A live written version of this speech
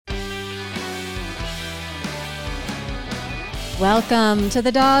Welcome to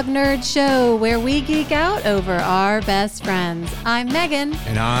the Dog Nerd Show, where we geek out over our best friends. I'm Megan.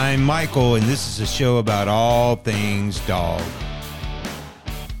 And I'm Michael, and this is a show about all things dog.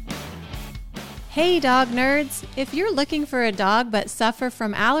 Hey, dog nerds. If you're looking for a dog but suffer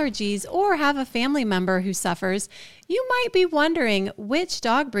from allergies or have a family member who suffers, you might be wondering which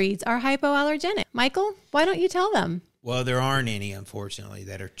dog breeds are hypoallergenic. Michael, why don't you tell them? Well, there aren't any, unfortunately,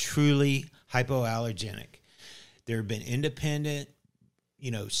 that are truly hypoallergenic. There have been independent,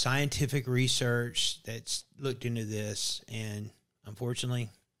 scientific research that's looked into this, and unfortunately,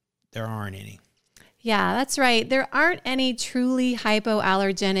 there aren't any. Yeah, that's right. There aren't any truly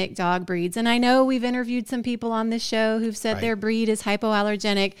hypoallergenic dog breeds. And I know we've interviewed some people on this show who've said their breed is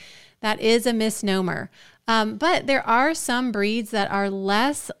hypoallergenic. That is a misnomer. But there are some breeds that are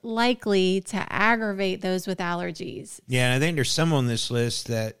less likely to aggravate those with allergies. Yeah, and I think there's some on this list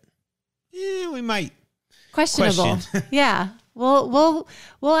that we might questionable. Yeah. We'll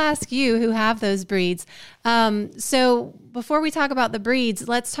ask you who have those breeds. So before we talk about the breeds,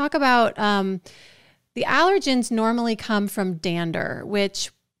 let's talk about the allergens normally come from dander,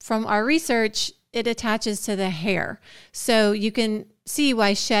 which from our research, it attaches to the hair. So you can see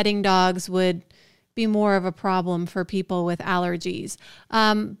why shedding dogs would be more of a problem for people with allergies.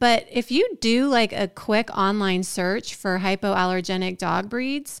 But if you do like a quick online search for hypoallergenic dog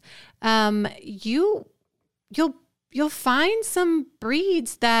breeds, you'll find some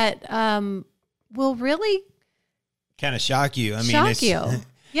breeds that will really kind of shock you. Shock you.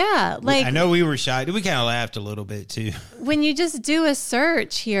 Yeah, I know we were shocked. We kind of laughed a little bit too. When you just do a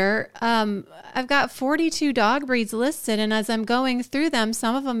search here, I've got 42 dog breeds listed, and as I'm going through them,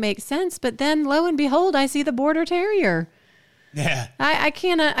 some of them make sense, but then lo and behold, I see the Border Terrier. Yeah, I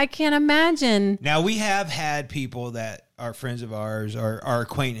can't imagine. Now we have had people that are friends of ours or our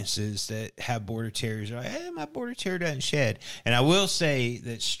acquaintances that have Border Terriers. Are like, hey, my Border Terrier doesn't shed. And I will say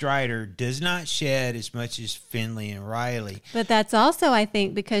that Strider does not shed as much as Finley and Riley. But that's also, I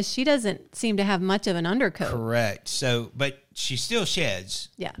think, because she doesn't seem to have much of an undercoat. Correct. So, but she still sheds.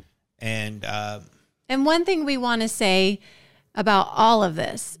 Yeah. And one thing we want to say about all of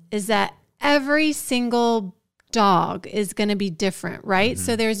this is that every single dog is going to be different, right? Mm-hmm.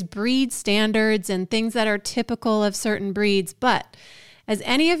 So there's breed standards and things that are typical of certain breeds. But as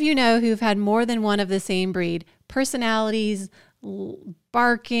any of you know who've had more than one of the same breed, personalities,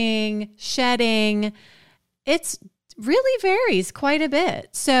 barking, shedding, it's really varies quite a bit.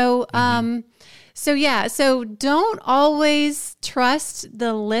 So, So don't always trust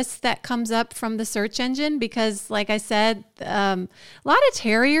the list that comes up from the search engine because, like I said, a lot of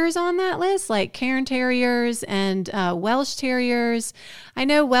terriers on that list, like Cairn Terriers and Welsh Terriers. I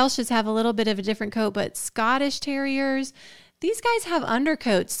know Welshes have a little bit of a different coat, but Scottish Terriers, these guys have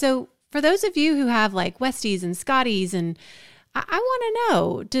undercoats. So for those of you who have like Westies and Scotties, and I want to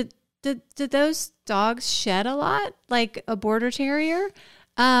know, did those dogs shed a lot, like a Border Terrier?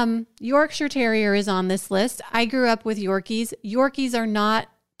 Yorkshire Terrier is on this list. I grew up with Yorkies. Yorkies are not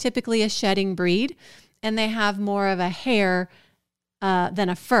typically a shedding breed, and they have more of a hair than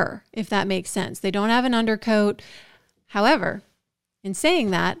a fur, if that makes sense. They don't have an undercoat. However, in saying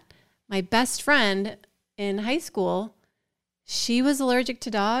that, my best friend in high school, she was allergic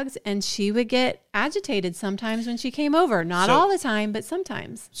to dogs, and she would get agitated sometimes when she came over. Not all the time, but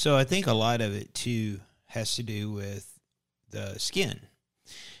sometimes. So I think a lot of it, too, has to do with the skin.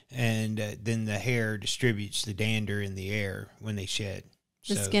 And then the hair distributes the dander in the air when they shed.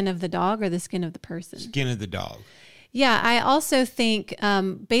 The skin of the dog or the skin of the person? Skin of the dog. Yeah, I also think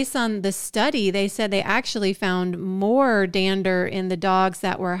based on the study, they said they actually found more dander in the dogs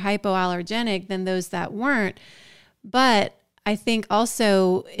that were hypoallergenic than those that weren't. But I think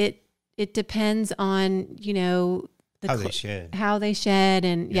also it depends on, how they shed.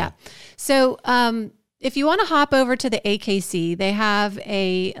 And yeah. So, if you want to hop over to the AKC, they have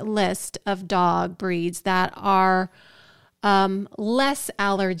a list of dog breeds that are less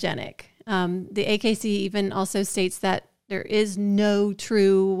allergenic. The AKC even also states that there is no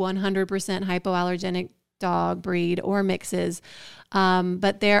true 100% hypoallergenic dog breed or mixes,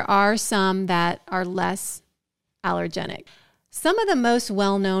 but there are some that are less allergenic. Some of the most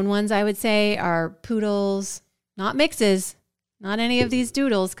well-known ones, I would say, are poodles, not mixes, not any of these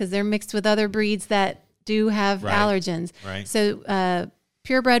doodles, because they're mixed with other breeds that do have allergens. Right. So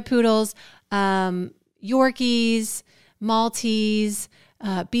purebred poodles, Yorkies, Maltese,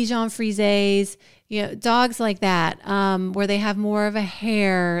 Bichon Frises, dogs like that, where they have more of a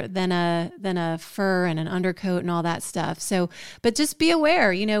hair than a fur and an undercoat and all that stuff. So, but just be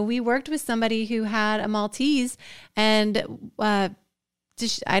aware, we worked with somebody who had a Maltese and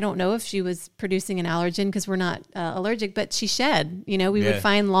I don't know if she was producing an allergen because we're not allergic, but she shed. We would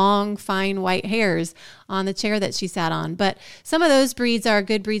find long, fine white hairs on the chair that she sat on. But some of those breeds are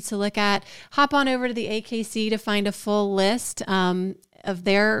good breeds to look at. Hop on over to the AKC to find a full list of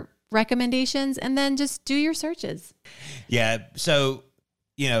their recommendations, and then just do your searches. Yeah. So,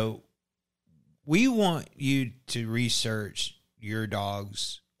 we want you to research your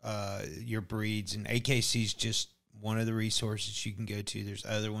dogs, your breeds, and AKC is just one of the resources you can go to. There's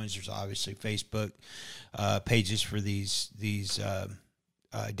other ones. There's obviously Facebook pages for these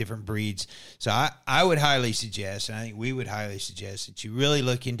different breeds. So I would highly suggest, and I think we would highly suggest, that you really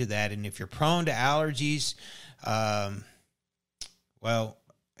look into that. And if you're prone to allergies,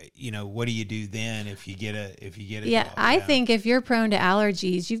 what do you do then if you get a Yeah, dog? I think if you're prone to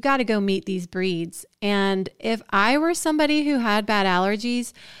allergies, you've got to go meet these breeds. And if I were somebody who had bad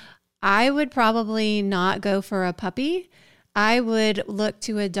allergies, I would probably not go for a puppy. I would look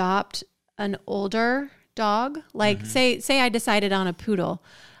to adopt an older dog. Like say I decided on a poodle.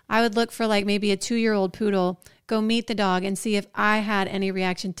 I would look for like maybe a 2-year-old poodle, go meet the dog and see if I had any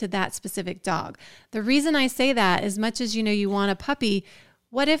reaction to that specific dog. The reason I say that, as much as you want a puppy,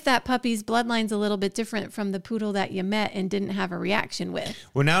 what if that puppy's bloodline's a little bit different from the poodle that you met and didn't have a reaction with?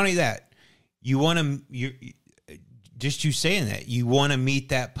 Well, not only that, you saying that, you want to meet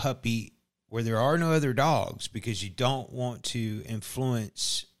that puppy where there are no other dogs, because you don't want to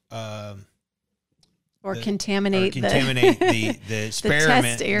influence contaminate the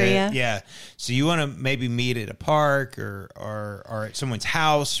experiment, test area. So you want to maybe meet at a park or at someone's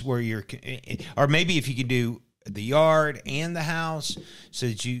house or maybe if you can do the yard and the house, so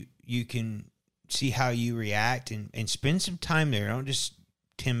that you can see how you react and spend some time there. Don't just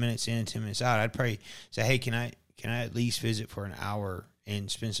 10 minutes in, 10 minutes out. I'd probably say, hey, can I at least visit for an hour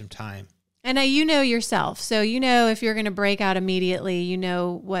and spend some time? And now you know yourself. So if you're going to break out immediately,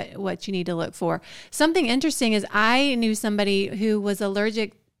 what you need to look for. Something interesting is I knew somebody who was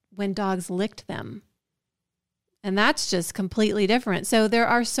allergic when dogs licked them. And that's just completely different. So there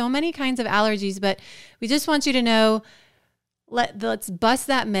are so many kinds of allergies, but we just want you to know, let's bust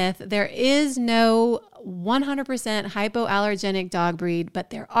that myth. There is no 100% hypoallergenic dog breed, but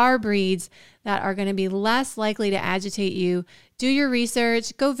there are breeds that are going to be less likely to agitate you. Do your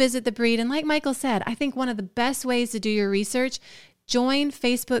research, go visit the breed. And like Michael said, I think one of the best ways to do your research, join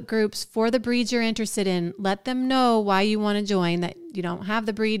Facebook groups for the breeds you're interested in. Let them know why you want to join, that you don't have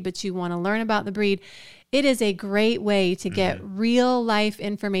the breed, but you want to learn about the breed. It is a great way to get real life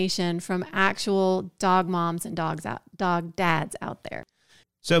information from actual dog moms and dog dads out there.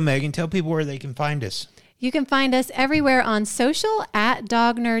 So Megan, tell people where they can find us. You can find us everywhere on social at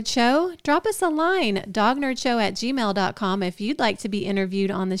Dog Nerd Show. Drop us a line, dognerdshow@gmail.com, if you'd like to be interviewed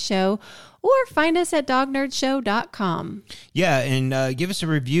on the show, or find us at dognerdshow.com. Yeah, and give us a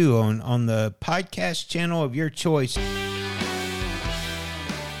review on the podcast channel of your choice.